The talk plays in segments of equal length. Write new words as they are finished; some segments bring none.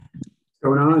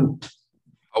Going on?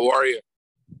 How are you?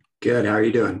 Good. How are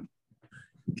you doing?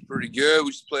 Pretty good.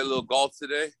 We just played a little golf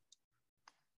today.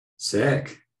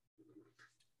 Sick.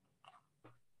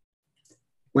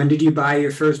 When did you buy your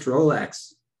first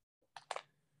Rolex?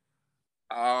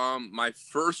 My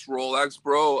first Rolex,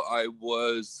 bro, I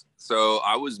was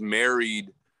married.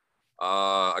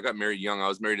 I got married young. I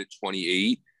was married at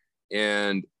 28.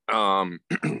 And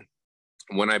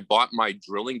when I bought my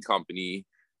drilling company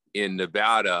in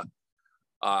Nevada,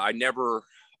 I never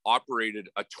operated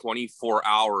a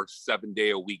 24-hour,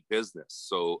 7-day-a-week business.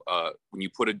 So when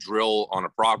you put a drill on a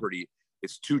property,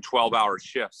 it's two 12-hour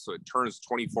shifts. So it turns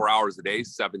 24 hours a day,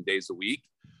 7 days a week.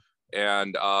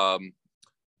 And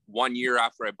 1 year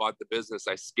after I bought the business,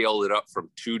 I scaled it up from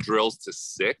 2 drills to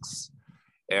 6.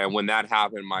 And when that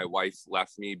happened, my wife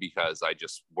left me because I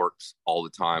just worked all the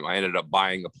time. I ended up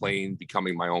buying a plane,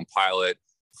 becoming my own pilot,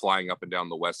 flying up and down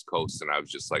the West Coast. And I was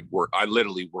just like, I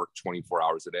literally worked 24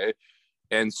 hours a day.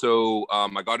 And so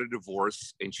I got a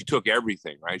divorce and she took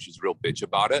everything, right? She's a real bitch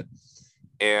about it.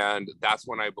 And that's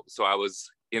when I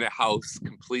was in a house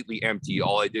completely empty.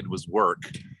 All I did was work.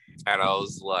 And I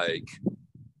was like,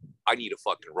 I need a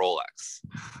fucking Rolex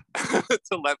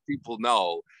to let people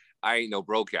know I ain't no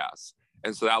broke ass.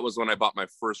 And so that was when I bought my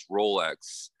first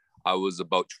Rolex. I was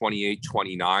about 28,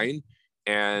 29.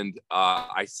 And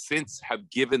I since have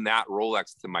given that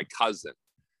Rolex to my cousin.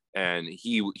 And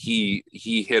he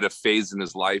hit a phase in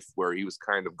his life where he was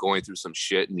kind of going through some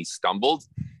shit and he stumbled.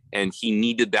 And he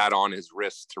needed that on his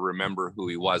wrist to remember who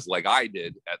he was, like I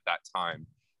did at that time.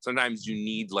 Sometimes you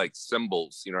need like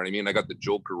symbols, you know what I mean? I got the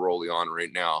Joker rolling on right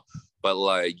now, but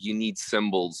like you need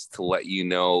symbols to let you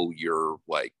know your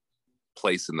like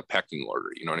place in the pecking order.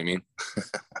 You know what I mean?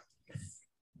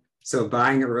 So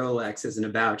buying a Rolex isn't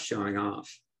about showing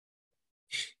off.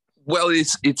 Well,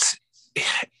 it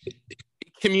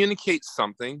communicates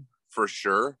something for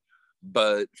sure,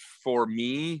 but for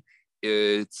me,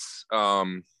 it's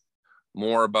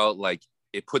more about like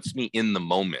it puts me in the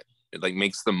moment. It like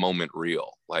makes the moment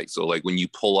real. Like so, like when you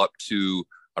pull up to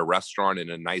a restaurant in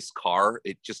a nice car,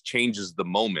 it just changes the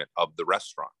moment of the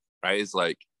restaurant, right? It's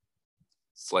like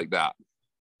that.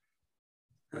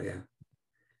 Oh, yeah.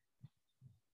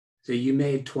 So you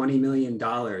made $20 million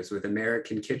with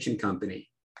American Kitchen Company.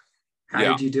 How Yeah.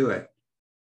 did you do it?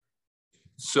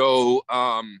 So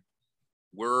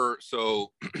we're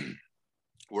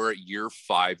we're at year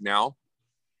 5 now.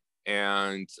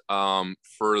 And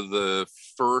for the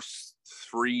first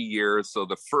 3 years, so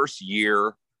the first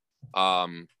year, I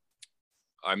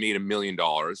made $1 million,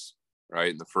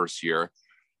 right, in the first year.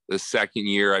 The second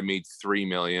year, I made 3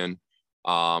 million.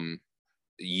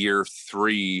 Year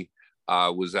 3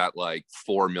 was at like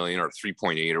 4 million or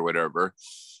 3.8 or whatever.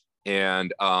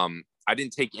 And I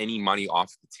didn't take any money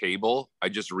off the table. I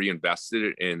just reinvested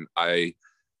it. And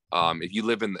if you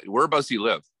live whereabouts do you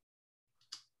live?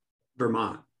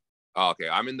 Vermont. Okay,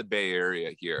 I'm in the Bay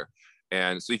Area here.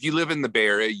 And so if you live in the Bay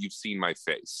Area, you've seen my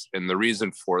face. And the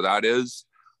reason for that is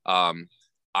for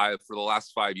the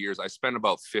last 5 years, I spent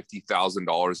about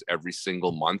 $50,000 every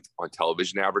single month on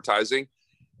television advertising.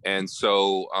 And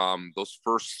so those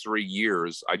first 3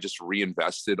 years, I just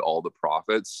reinvested all the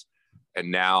profits. And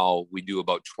now we do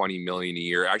about 20 million a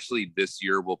year. Actually, this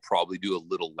year we'll probably do a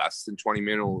little less than 20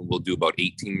 million. We'll do about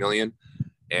 18 million.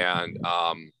 And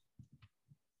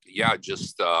yeah,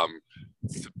 just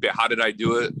how did I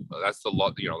do it? That's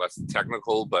that's the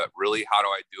technical, but really, how do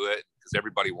I do it? Because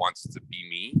everybody wants to be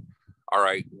me. All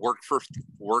right, work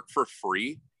for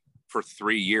free for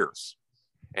 3 years,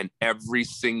 and every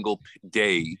single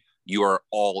day you are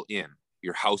all in.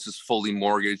 Your house is fully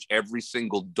mortgaged. Every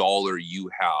single dollar you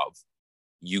have,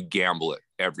 you gamble it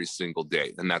every single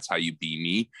day, and that's how you be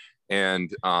me.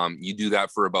 And you do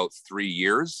that for about 3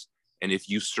 years, and if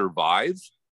you survive,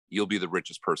 you'll be the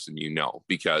richest person you know,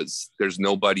 because there's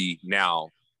nobody now.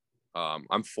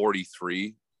 I'm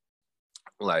 43.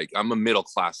 Like I'm a middle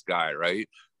class guy, right?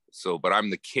 So, but I'm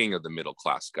the king of the middle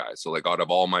class guys. So like out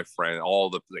of all my friends, all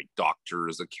the like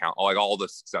doctors, like all the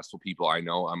successful people I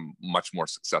know, I'm much more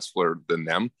successful than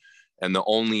them. And the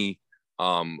only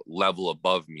level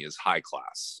above me is high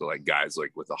class. So like guys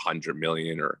like with 100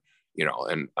 million or,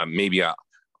 and maybe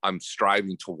I'm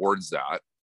striving towards that.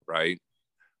 Right.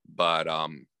 But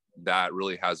that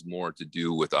really has more to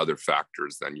do with other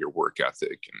factors than your work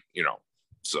ethic. And,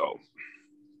 so.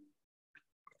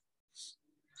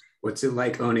 What's it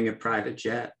like owning a private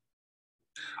jet?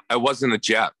 I wasn't a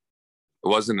jet. It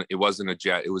wasn't a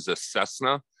jet. It was a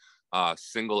Cessna,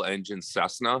 single engine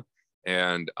Cessna.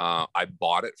 And I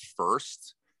bought it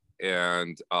first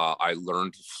and I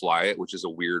learned to fly it, which is a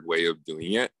weird way of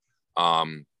doing it.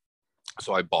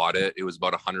 So I bought it. It was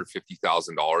about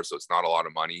 $150,000. So it's not a lot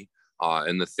of money.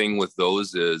 And the thing with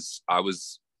those is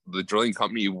the drilling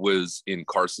company was in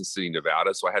Carson City,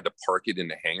 Nevada. So I had to park it in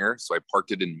a hangar. So I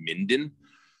parked it in Minden,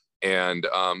 and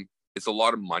it's a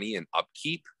lot of money and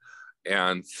upkeep,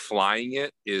 and flying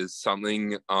it is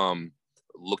something,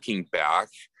 looking back,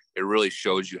 it really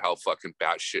shows you how fucking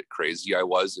batshit crazy I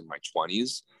was in my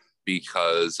 20s,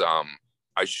 because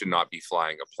I should not be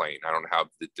flying a plane. I don't have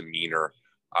the demeanor.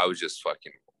 I was just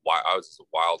fucking wild. I was just a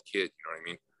wild kid. You know what I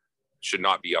mean? Should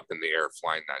not be up in the air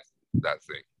flying that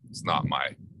thing. It's not my,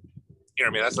 you know what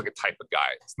I mean? That's like a type of guy.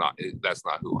 That's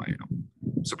not who I am.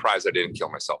 I'm surprised I didn't kill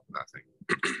myself in that thing.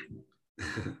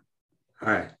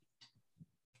 All right.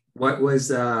 What was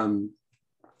the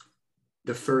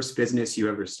first business you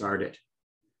ever started?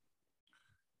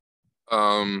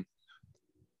 You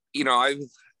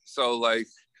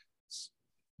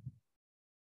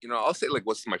know, I'll say like,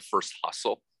 what's my first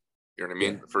hustle? You know what I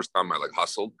mean? Yeah. The first time I like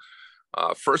hustled.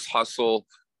 First hustle.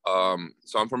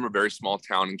 So I'm from a very small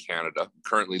town in Canada. I'm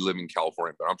currently living in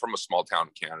California, but I'm from a small town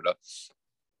in Canada.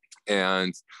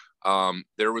 And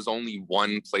there was only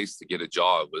one place to get a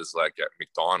job. It was like at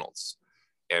McDonald's,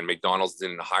 and McDonald's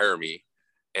didn't hire me.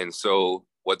 And so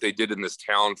what they did in this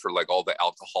town for like all the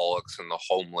alcoholics and the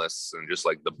homeless and just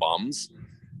like the bums,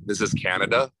 this is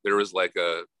Canada. There was like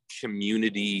a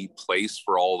community place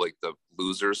for all like the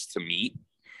losers to meet.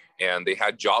 And they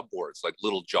had job boards, like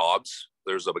little jobs.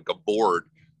 There's like a board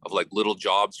of like little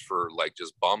jobs for like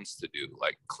just bums to do,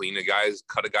 like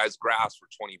cut a guy's grass for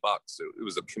 $20. It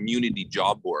was a community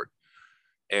job board.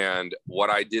 And what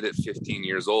I did at 15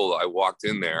 years old, I walked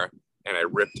in there and I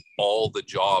ripped all the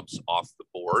jobs off the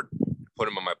board, put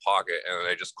them in my pocket, and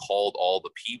I just called all the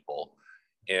people.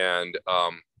 And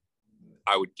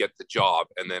I would get the job,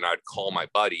 and then I'd call my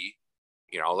buddy.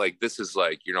 You know, like this is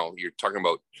like, you know, you're talking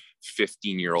about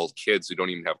 15-year-old kids who don't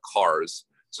even have cars.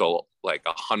 So like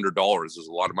 $100 is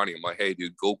a lot of money. I'm like, hey,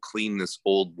 dude, go clean this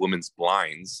old woman's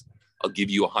blinds. I'll give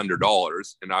you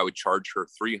 $100. And I would charge her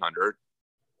 $300.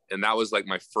 And that was like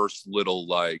my first little,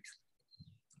 like,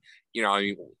 you know,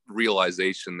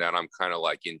 realization that I'm kind of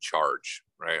like in charge,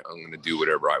 right? I'm going to do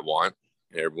whatever I want,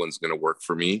 and everyone's going to work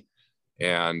for me.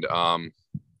 And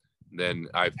then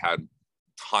I've had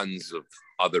tons of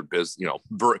other business, you know,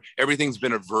 everything's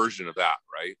been a version of that,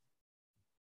 right?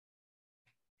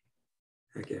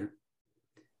 Okay.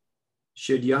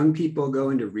 Should young people go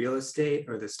into real estate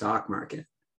or the stock market?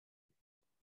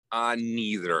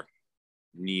 Neither.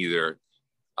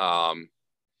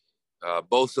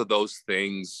 Both of those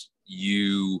things,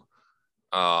 you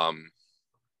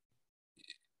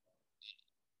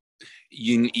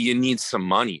need some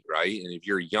money, right? And if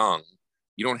you're young,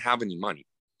 you don't have any money,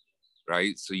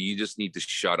 right? So you just need to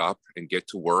shut up and get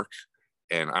to work.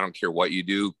 And I don't care what you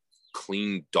do,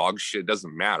 clean dog shit,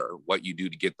 doesn't matter what you do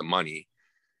to get the money.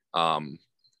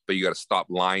 But you got to stop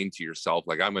lying to yourself.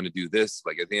 Like, I'm going to do this.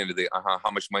 Like at the end of the day,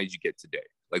 how much money did you get today?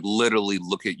 Like literally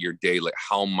look at your day. Like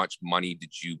how much money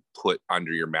did you put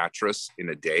under your mattress in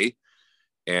a day?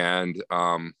 And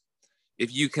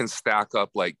if you can stack up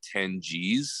like 10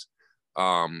 G's,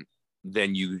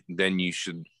 then you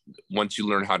should, once you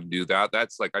learn how to do that,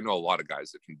 that's like, I know a lot of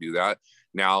guys that can do that.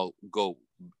 Now go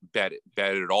bet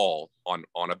it all on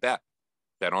a bet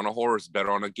on a horse, bet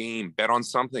on a game, bet on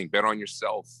something, bet on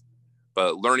yourself.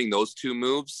 But learning those two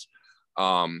moves,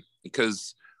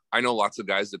 because I know lots of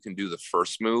guys that can do the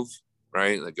first move,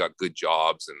 right? They've got good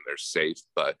jobs and they're safe,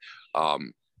 but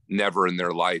never in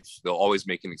their life, they'll always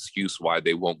make an excuse why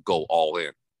they won't go all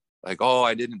in. Like, oh,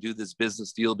 I didn't do this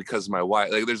business deal because of my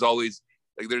wife. Like there's always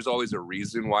a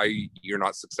reason why you're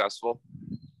not successful.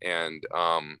 And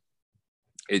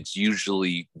it's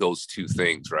usually those two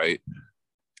things, right?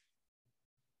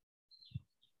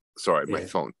 Sorry, my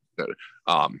phone.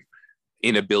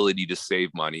 Inability to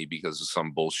save money because of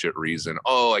some bullshit reason.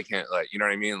 Oh, I can't, like, you know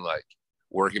what I mean? Like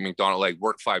work at McDonald's, like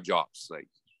work 5 jobs. Like,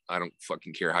 I don't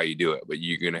fucking care how you do it, but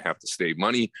you're going to have to save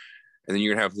money, and then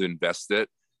you're going to have to invest it.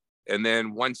 And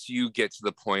then once you get to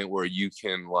the point where you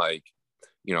can, like,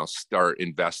 you know, start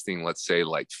investing, let's say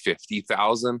like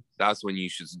 50,000, that's when you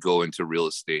should go into real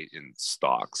estate and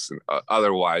stocks. And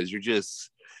otherwise you're just,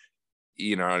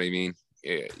 you know what I mean?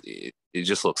 It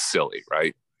just looks silly,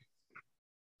 right?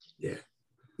 Yeah.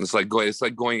 It's like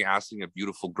asking a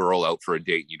beautiful girl out for a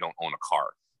date and you don't own a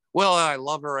car. Well, I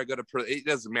love her. It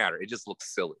doesn't matter. It just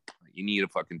looks silly. You need a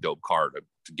fucking dope car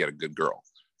to get a good girl.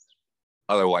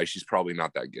 Otherwise, she's probably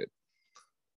not that good.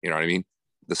 You know what I mean?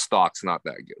 The stock's not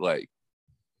that good. Like,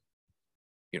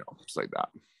 you know, it's like that.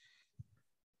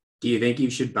 Do you think you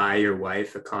should buy your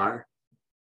wife a car?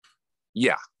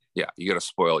 Yeah. You got to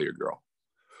spoil your girl.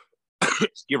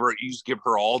 You just give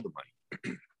her all the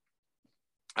money.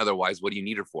 Otherwise, what do you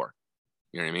need her for?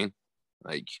 You know what I mean?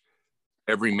 Like,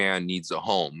 every man needs a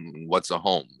home. What's a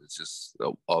home? It's just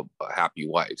a happy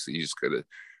wife. So you just gotta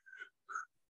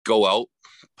go out,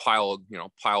 pile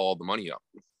all the money up,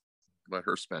 let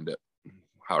her spend it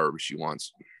however she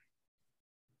wants.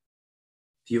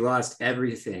 If you lost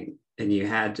everything and you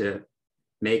had to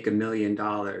make $1 million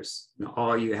and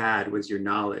all you had was your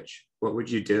knowledge, what would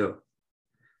you do?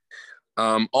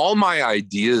 All my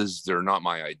ideas, they're not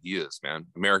my ideas, man.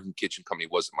 American Kitchen Company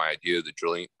wasn't my idea. The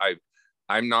drilling,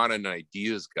 I'm not an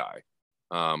ideas guy.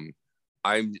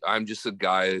 I'm just a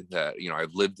guy that,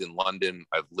 I've lived in London,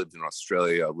 I've lived in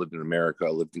Australia, I've lived in America, I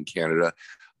lived in Canada.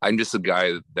 I'm just a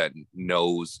guy that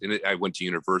knows, and I went to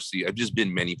university. I've just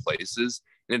been many places,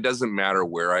 and it doesn't matter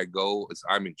where I go,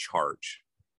 I'm in charge.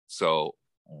 So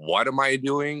what am I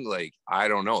doing? Like, I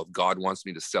don't know. If God wants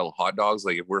me to sell hot dogs,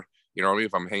 like if we're, you know what I mean?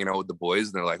 If I'm hanging out with the boys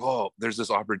and they're like, oh, there's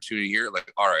this opportunity here, like,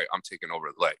 all right, I'm taking over.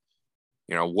 Like,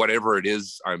 whatever it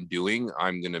is I'm doing,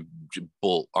 I'm gonna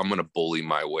bully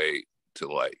my way to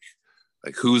like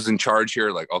who's in charge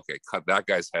here? Like, okay, cut that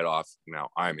guy's head off. Now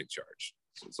I'm in charge.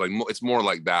 So it's like, it's more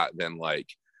like that than like,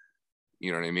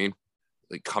 you know what I mean?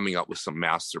 Like coming up with some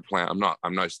master plan.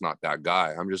 I'm just not that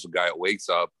guy. I'm just a guy that wakes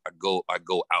up. I go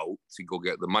out to go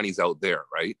get the money's out there,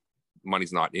 right?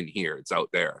 Money's not in here. It's out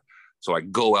there. So I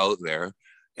go out there,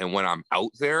 and when I'm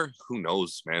out there, who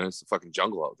knows, man? It's a fucking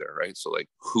jungle out there, right? So like,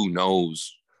 who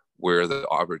knows where the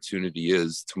opportunity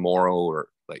is tomorrow, or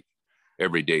like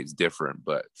every day is different.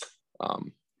 But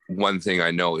one thing I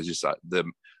know is just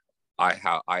I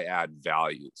add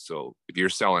value. So if you're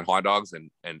selling hot dogs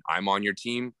and I'm on your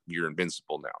team, you're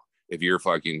invincible now. If you're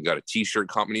fucking got a t-shirt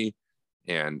company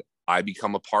and I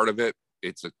become a part of it,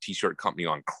 it's a t-shirt company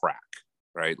on crack,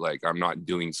 right? Like, I'm not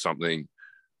doing something,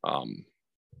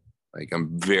 like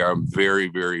I'm very,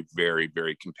 very, very,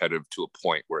 very competitive to a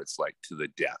point where it's like to the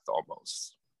death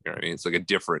almost. You know what I mean? It's like a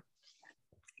different,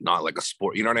 not like a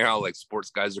sport. You know what I mean? How like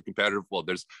sports guys are competitive? Well,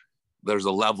 there's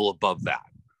a level above that.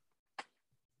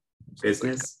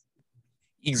 Business?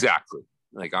 Exactly.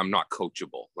 Like, I'm not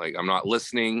coachable. Like, I'm not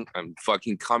listening. I'm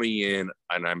fucking coming in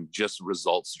and I'm just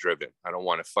results driven. I don't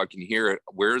want to fucking hear it.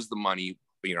 Where's the money?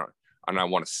 And I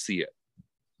want to see it.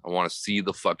 I want to see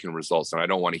the fucking results, and I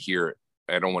don't want to hear it.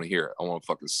 I don't want to hear it. I want to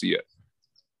fucking see it.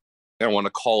 And I want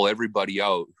to call everybody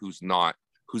out who's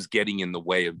getting in the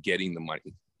way of getting the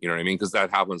money. You know what I mean? Because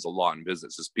that happens a lot in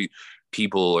business.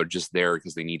 People are just there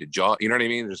because they need a job. You know what I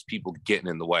mean? There's people getting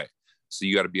in the way. So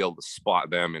you got to be able to spot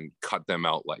them and cut them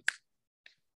out, like,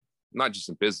 not just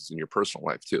in business, in your personal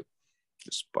life too.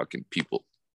 Just fucking people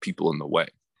in the way.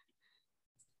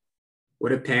 What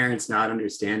do parents not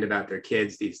understand about their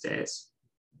kids these days?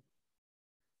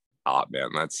 Ah, man,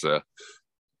 that's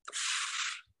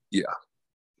yeah,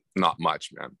 not much,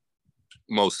 man.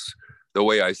 The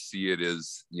way I see it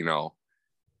is,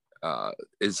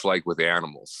 it's like with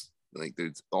animals. Like,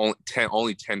 there's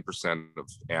only 10% of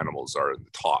animals are in the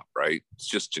top, right? It's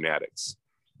just genetics.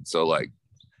 So like,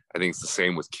 I think it's the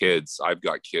same with kids. I've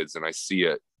got kids and I see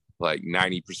it, like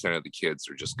 90% of the kids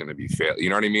are just going to be fail. You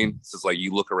know what I mean? It's just like,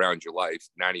 you look around your life,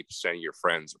 90% of your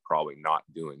friends are probably not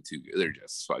doing too good. They're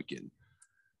just fucking,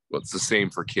 well, it's the same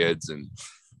for kids. And,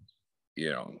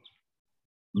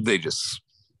 they just,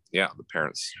 the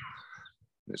parents,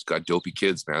 they just got dopey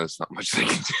kids, man. There's not much they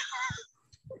can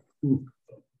do.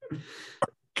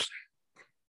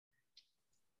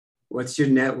 What's your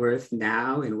net worth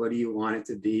now, and what do you want it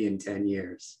to be in 10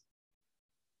 years?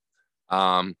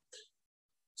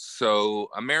 So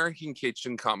American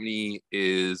Kitchen Company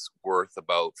is worth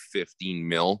about 15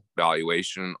 mil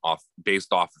valuation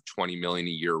based off of 20 million a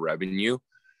year revenue.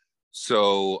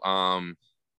 So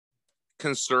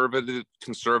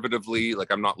conservatively,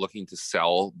 like, I'm not looking to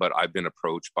sell, but I've been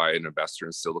approached by an investor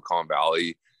in Silicon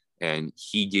Valley, and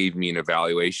he gave me an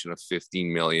evaluation of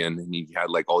 15 million, and he had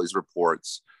like all these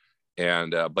reports,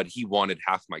 and but he wanted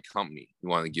half my company. He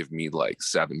wanted to give me like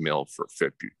 7 mil for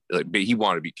 50. Like, but he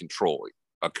wanted to be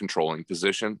a controlling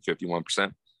position,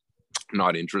 51%.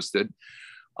 Not interested.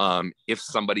 If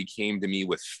somebody came to me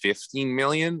with 15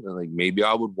 million, like, maybe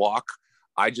I would walk.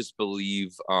 I just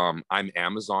believe I'm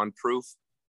Amazon proof.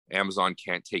 Amazon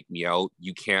can't take me out.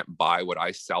 You can't buy what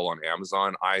I sell on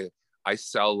Amazon. I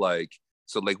sell like,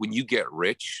 so like, when you get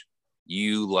rich,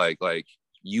 you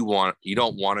you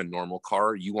don't want a normal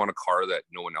car. You want a car that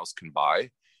no one else can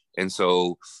buy. And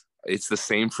so it's the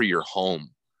same for your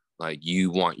home. Like,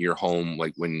 you want your home,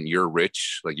 like, when you're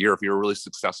rich, like, if you're a really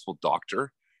successful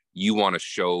doctor, you want to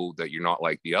show that you're not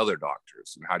like the other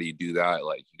doctors. And how do you do that?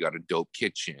 Like, you got a dope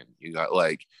kitchen. You got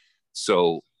like,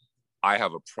 so I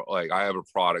have a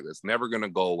product that's never going to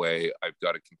go away. I've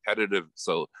got a competitive,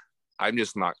 so I'm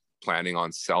just not planning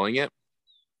on selling it.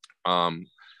 And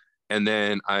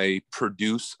then I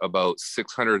produce about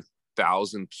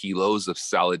 600,000 kilos of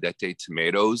Saladete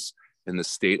tomatoes in the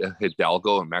state of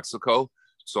Hidalgo in Mexico.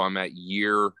 So I'm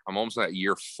almost at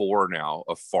year 4 now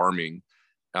of farming.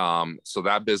 So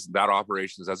that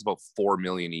operations, that's about 4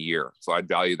 million a year. So I'd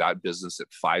value that business at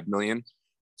 5 million.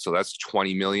 So that's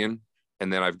 20 million.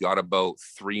 And then I've got about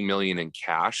 3 million in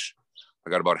cash. I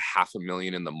got about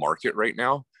 $500,000 in the market right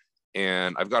now.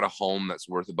 And I've got a home that's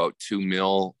worth about 2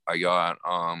 mil. I got,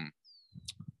 I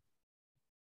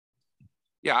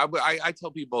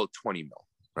tell people about 20 mil,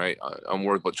 right? I'm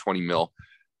worth about 20 mil,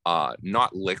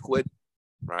 not liquid,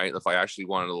 right? If I actually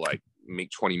wanted to like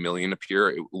make 20 million appear,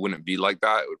 it wouldn't be like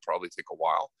that. It would probably take a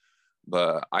while,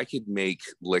 but I could make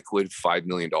liquid $5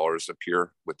 million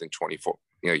appear within 24.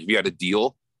 If you had a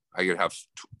deal, I could have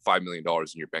 $5 million in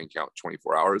your bank account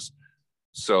 24 hours.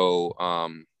 So,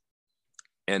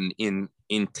 and in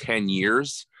 10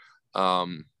 years, I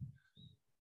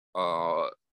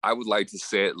would like to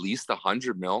say at least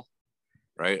 100 mil,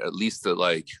 right? At least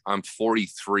I'm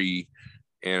 43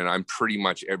 and I'm pretty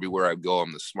much everywhere I go,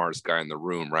 I'm the smartest guy in the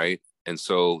room, right? And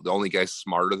so the only guys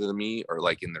smarter than me are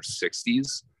like in their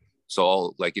 60s.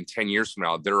 So like in 10 years from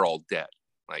now, they're all dead.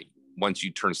 Like once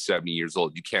you turn 70 years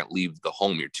old, you can't leave the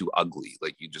home. You're too ugly.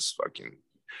 Like you just fucking,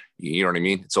 you know what I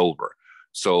mean? It's over.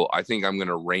 So I think I'm going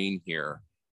to reign here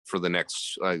for the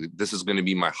next, this is going to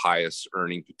be my highest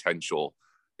earning potential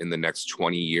in the next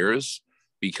 20 years,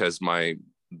 because my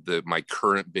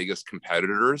current biggest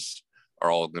competitors are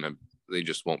all they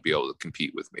just won't be able to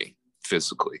compete with me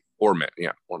physically or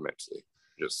mentally.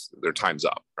 Just their time's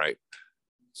up, right?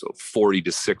 So 40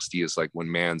 to 60 is like when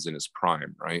man's in his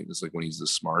prime, right? It's like when he's the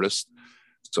smartest.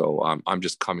 So I'm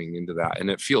just coming into that, and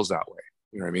it feels that way.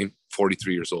 You know what I mean?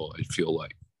 43 years old, I feel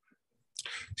like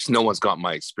no one's got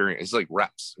my experience. It's like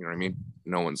reps, you know what I mean?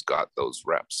 No one's got those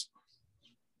reps.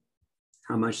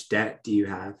 How much debt do you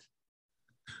have?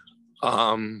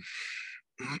 350K,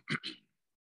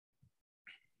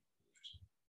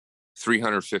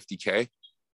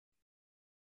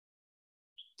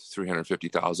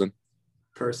 350,000.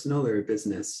 Personal or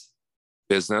business?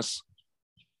 Business.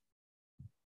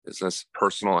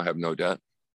 Personal, I have no debt.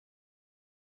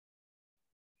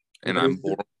 And I'm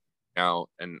borrowing now,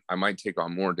 and I might take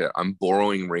on more debt. I'm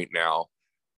borrowing right now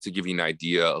to give you an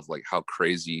idea of like how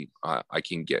crazy I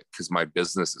can get, because my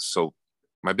business is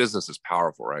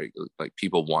powerful, right? Like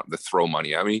people want to throw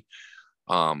money at me.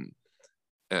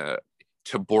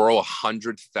 To borrow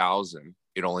 100,000,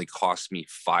 it only costs me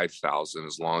 5,000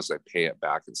 as long as I pay it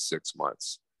back in 6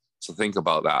 months. So think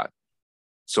about that.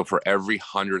 So for every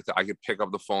 100, I could pick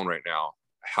up the phone right now,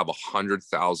 have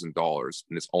 $100,000,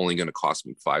 and it's only going to cost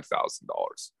me $5,000.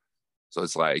 So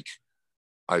it's like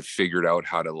I figured out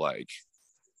how to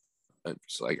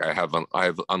it's like I have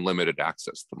unlimited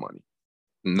access to money.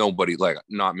 Nobody, like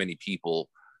not many people,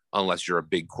 unless you're a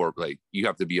big corp, like you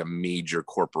have to be a major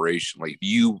corporation. Like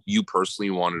you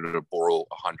personally wanted to borrow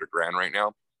 100 grand right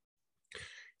now,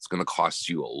 it's going to cost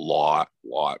you a lot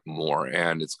more,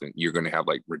 and you're going to have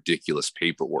like ridiculous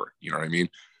paperwork. You know what I mean?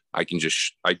 I can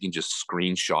just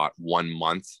screenshot 1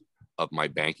 month of my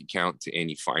bank account to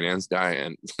any finance guy,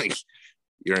 and like,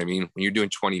 you know what I mean? When you're doing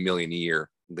 20 million a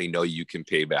year, they know you can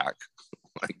pay back.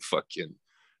 Like fucking,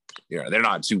 they're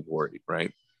not too worried,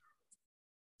 right?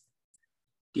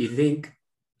 Do you think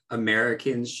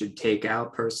Americans should take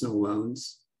out personal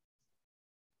loans?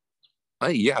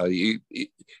 Yeah,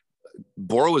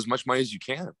 borrow as much money as you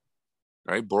can,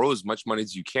 right? Borrow as much money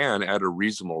as you can at a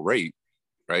reasonable rate,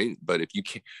 right? But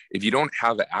if you don't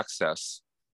have access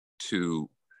to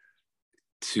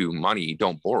money,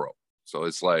 don't borrow. So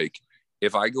it's like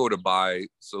if I go to buy,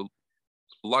 so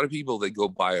a lot of people, they go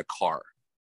buy a car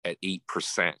at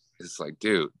 8%. It's like,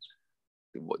 dude,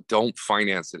 don't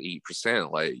finance at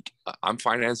 8%. Like I'm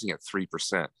financing at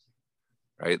 3%,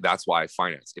 right? That's why I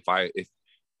finance.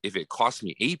 If it cost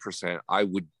me 8%, I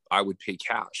would pay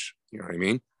cash. You know what I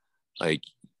mean? Like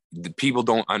the people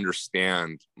don't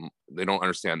understand. They don't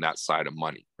understand that side of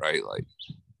money, right? Like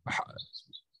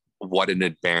what an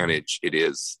advantage it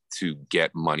is to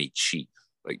get money cheap,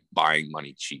 like buying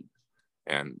money cheap.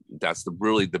 And that's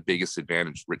really the biggest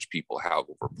advantage rich people have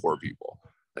over poor people.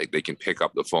 Like they can pick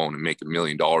up the phone and make $1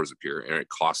 million appear, and it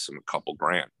costs them a couple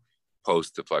grand.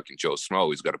 Post to fucking Joe Smo,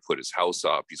 he's got to put his house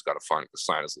up. He's got to find the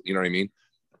sinus. You know what I mean?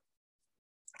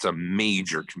 It's a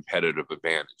major competitive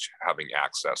advantage having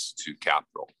access to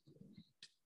capital.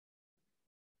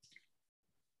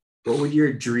 What would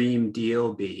your dream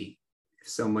deal be if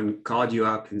someone called you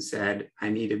up and said, I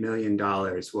need $1 million,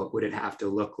 what would it have to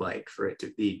look like for it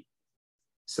to be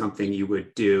something you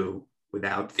would do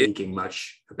without thinking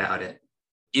much about it?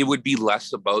 It would be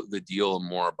less about the deal and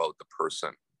more about the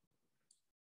person,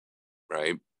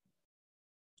 right?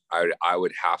 I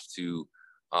would have to,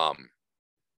 I'd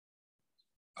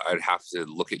have to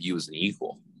look at you as an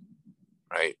equal,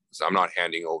 right? So I'm not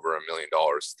handing over $1 million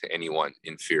to anyone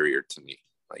inferior to me.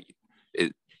 Like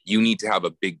you need to have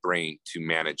a big brain to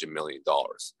manage $1 million.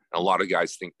 And a lot of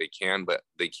guys think they can, but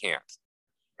they can't,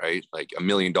 right? Like $1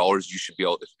 million, you should be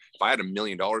able to, if I had $1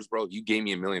 million, bro, you gave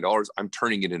me $1 million, I'm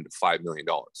turning it into $5 million.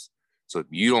 So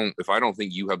if I don't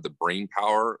think you have the brain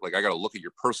power, like I got to look at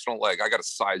your personal, like I got to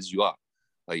size you up.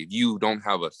 Like if you don't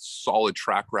have a solid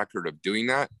track record of doing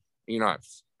that, I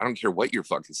don't care what you're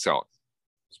fucking selling.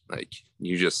 Like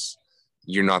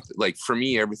you're not, like, for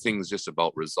me, everything's just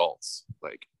about results.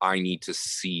 Like I need to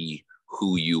see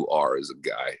who you are as a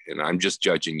guy, and I'm just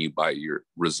judging you by your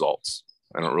results.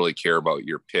 I don't really care about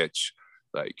your pitch.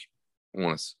 Like I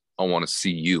want to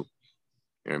see you.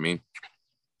 You know what I mean?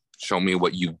 Show me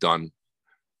what you've done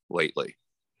lately.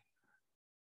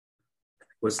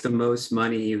 What's the most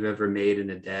money you've ever made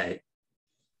in a day?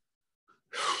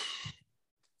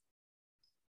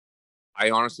 I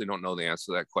honestly don't know the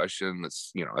answer to that question.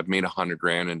 It's, I've made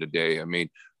 $100,000 in a day.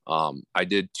 I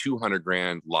did 200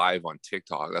 grand live on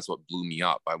TikTok. That's what blew me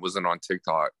up. I wasn't on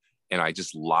TikTok and I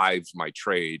just lived my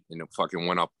trade and it fucking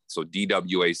went up. So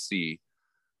DWAC,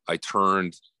 I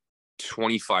turned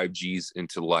 25 G's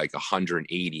into like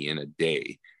 180 in a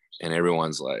day. And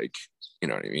everyone's like, you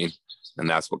know what I mean? And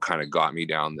that's what kind of got me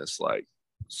down this like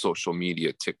social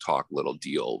media TikTok little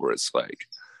deal where it's like,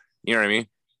 you know what I mean?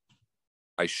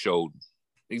 I showed,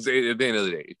 at the end of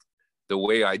the day, the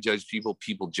way I judge people,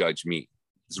 people judge me.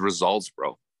 It's results,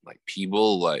 bro. Like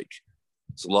people, like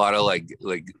it's a lot of like,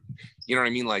 you know what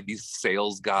I mean? Like these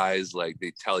sales guys, like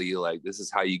they tell you like, this is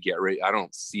how you get ready. I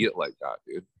don't see it like that,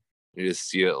 dude. You just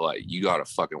see it like you got to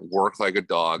fucking work like a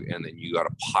dog and then you got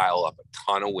to pile up a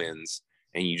ton of wins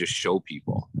and you just show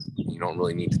people. You don't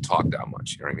really need to talk that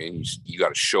much. You know what I mean? You got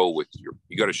to show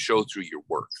you got to show through your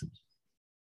work.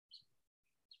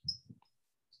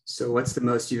 So what's the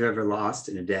most you've ever lost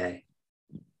in a day?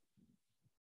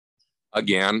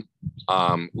 Again,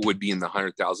 would be in the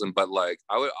 100,000, but like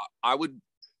I want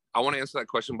to answer that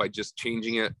question by just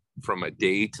changing it from a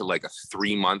day to like a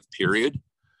 3-month period.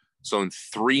 So in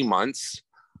 3 months,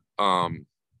 I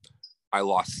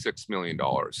lost $6 million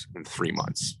in 3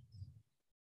 months.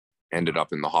 Ended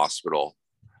up in the hospital.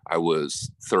 I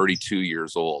was 32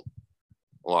 years old.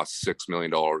 Lost $6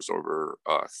 million over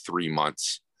 3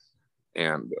 months.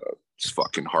 And just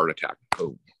fucking heart attack.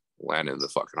 Boom. Landed in the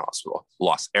fucking hospital.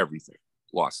 Lost everything.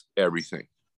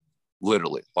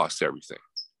 Literally lost everything.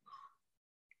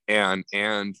 And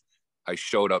I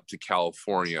showed up to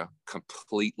California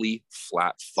completely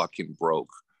flat fucking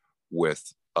broke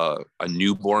with a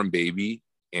newborn baby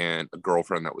and a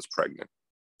girlfriend that was pregnant.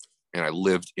 And I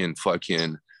lived in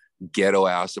fucking ghetto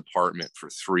ass apartment for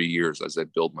 3 years as I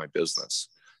built my business.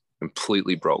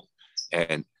 Completely broke.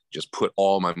 And just put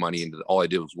all my money into all I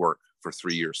did was work for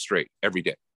 3 years straight, every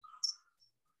day.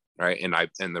 Right.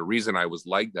 And the reason I was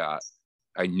like that,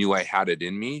 I knew I had it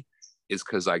in me, is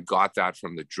because I got that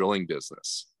from the drilling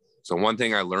business. So one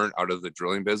thing I learned out of the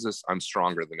drilling business, I'm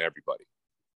stronger than everybody.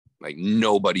 Like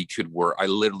nobody could work. I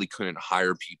literally couldn't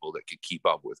hire people that could keep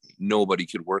up with me. Nobody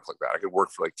could work like that. I could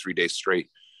work for like 3 days straight.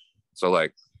 So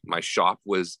like my shop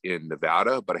was in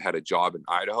Nevada, but I had a job in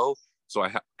Idaho. So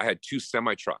I had 2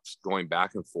 semi trucks going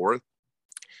back and forth.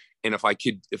 And if I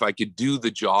could do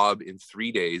the job in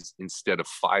 3 days instead of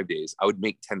 5 days, I would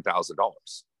make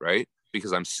 $10,000, right?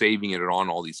 Because I'm saving it on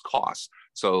all these costs.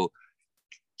 So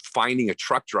finding a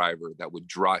truck driver that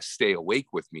would stay awake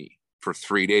with me for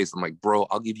 3 days, I'm like, bro,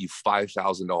 I'll give you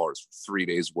 $5,000 for 3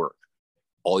 days work.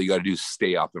 All you got to do is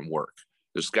stay up and work.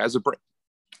 This guy's a brick,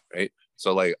 right?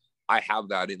 So like I have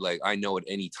that in, like, I know at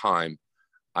any time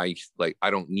I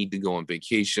don't need to go on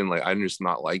vacation. Like I'm just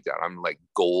not like that. I'm like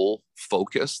goal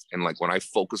focused. And like when I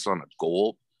focus on a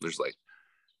goal, there's like,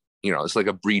 it's like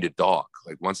a breed of dog.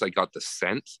 Like once I got the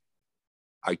scent,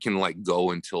 I can like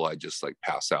go until I just like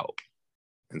pass out.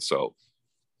 And so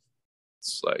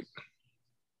it's like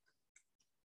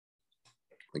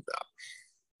that.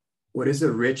 What does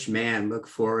a rich man look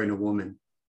for in a woman?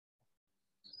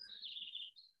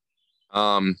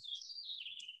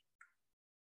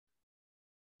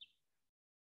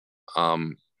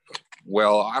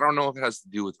 Well, I don't know if it has to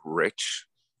do with rich.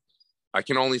 I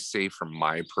can only say from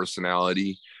my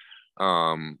personality,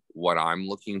 what I'm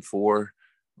looking for,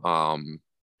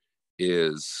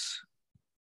 is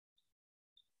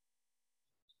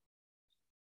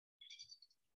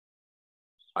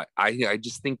I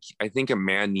just think, I think a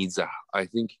man needs a, I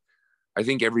think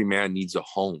every man needs a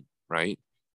home, right?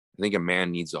 I think a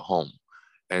man needs a home.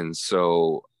 And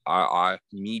so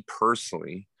me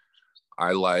personally,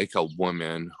 I like a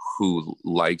woman who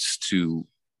likes to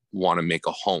want to make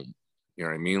a home. You know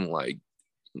what I mean? Like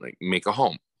make a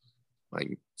home.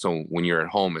 Like, so when you're at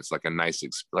home, it's like a nice,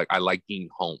 like, I like being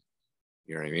home.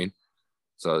 You know what I mean?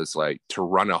 So it's like, to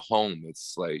run a home,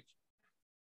 it's like,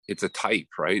 it's a type,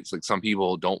 right? It's like some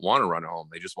people don't want to run a home.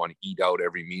 They just want to eat out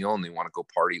every meal and they want to go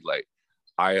party. Like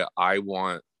I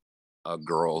want a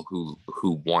girl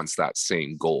who wants that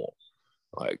same goal,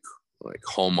 like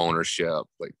home ownership,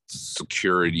 like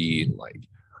security,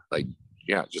 like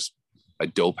yeah, just a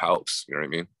dope house. You know what I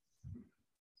mean?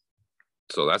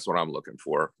 So that's what I'm looking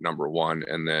for, number one.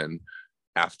 And then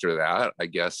after that, I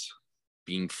guess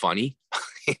being funny.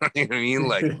 You know what I mean?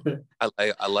 Like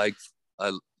I like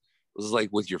it was like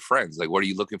with your friends. Like, what are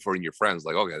you looking for in your friends?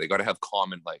 Like, okay, they got to have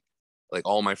common, like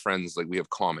all my friends, like we have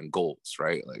common goals,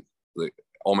 right? Like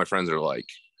all my friends are like,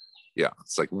 yeah,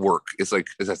 it's like work. It's like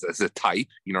it's a type,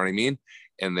 you know what I mean?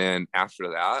 And then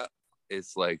after that,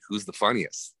 it's like, who's the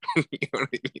funniest? You know what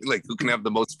I mean? Like, who can have the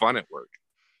most fun at work?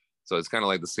 So it's kind of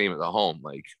like the same at the home.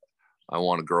 Like, I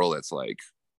want a girl that's like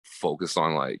focused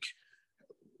on like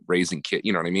raising kid,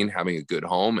 you know what I mean? Having a good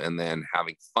home and then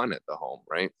having fun at the home,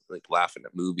 right? Like laughing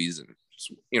at movies and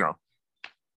just, you know,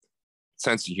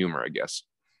 sense of humor, I guess.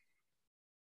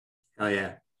 Oh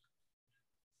yeah.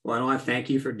 Well, I want to thank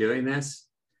you for doing this.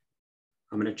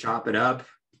 I'm going to chop it up.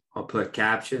 I'll put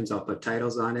captions, I'll put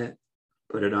titles on it,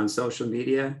 put it on social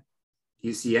media.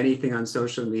 You see anything on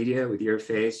social media with your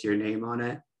face, your name on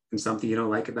it, and something you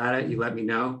don't like about it, you let me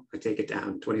know. I take it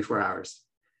down 24 hours.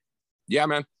 Yeah,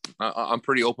 man. I'm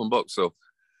pretty open book. So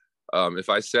if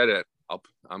I said it,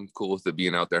 I'm cool with it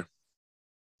being out there.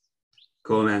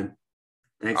 Cool, man.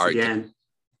 Thanks All right. again.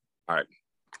 All right.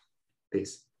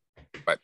 Peace. Bye.